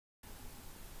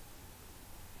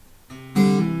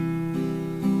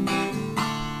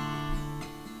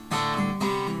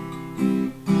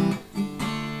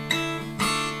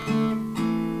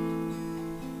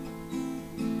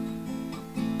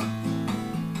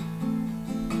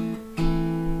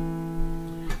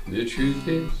The truth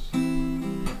is,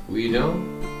 we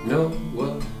don't know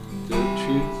what the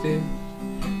truth is.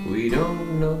 We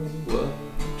don't know what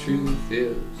the truth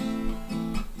is.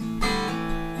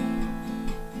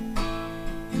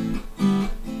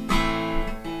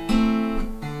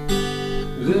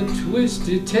 The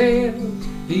twisted tales,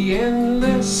 the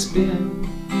endless spin.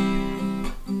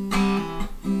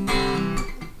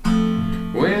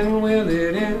 When will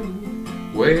it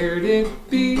end? Where'd it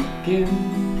begin?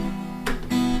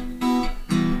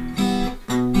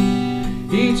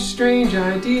 Each strange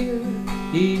idea,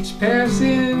 each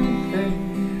passing fad.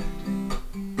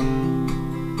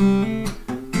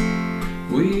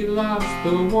 We lost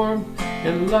the warmth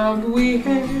and love we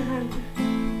had.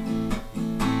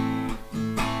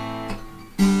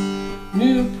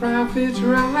 New prophets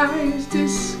rise,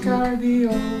 discard the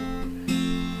old.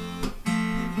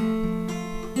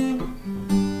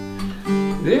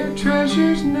 Their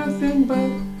treasure's nothing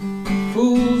but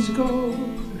fool's gold.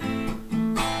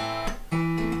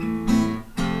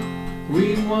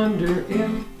 We wonder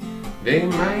if they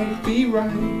might be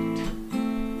right,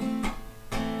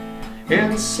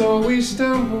 and so we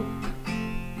stumble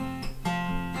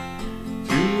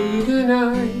through the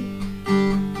night.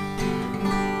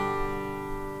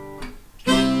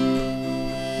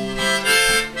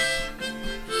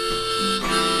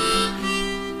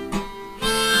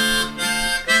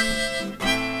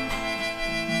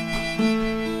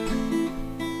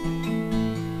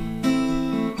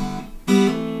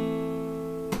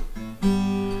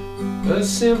 A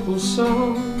simple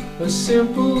song, a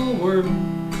simple word,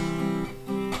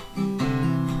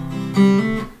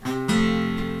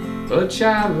 a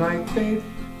childlike faith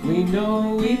we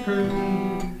know we've heard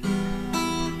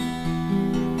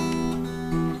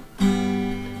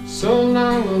so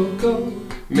long ago.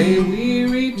 May we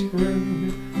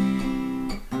return,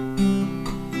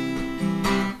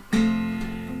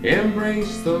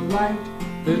 embrace the light,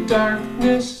 the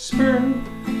darkness spurn.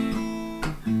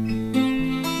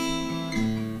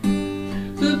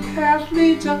 The path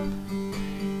leads up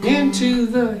into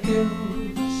the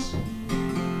hills,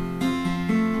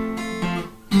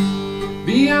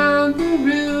 beyond the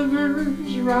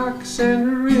rivers, rocks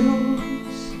and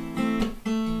rills.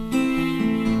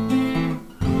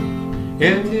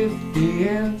 And if the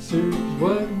answer's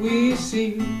what we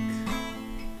seek,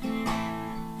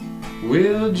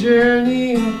 we'll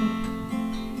journey on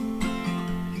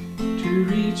to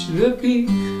reach the peak.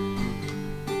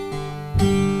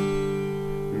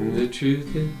 The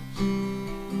truth is,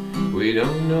 we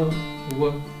don't know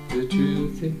what the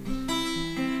truth is.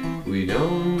 We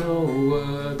don't know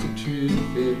what the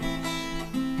truth is.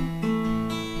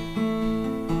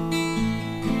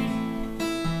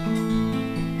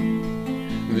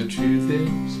 The truth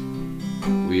is,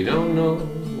 we don't know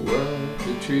what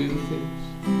the truth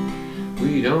is.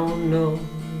 We don't know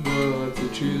what the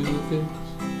truth is.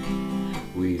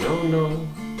 We don't know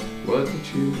what the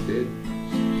truth is.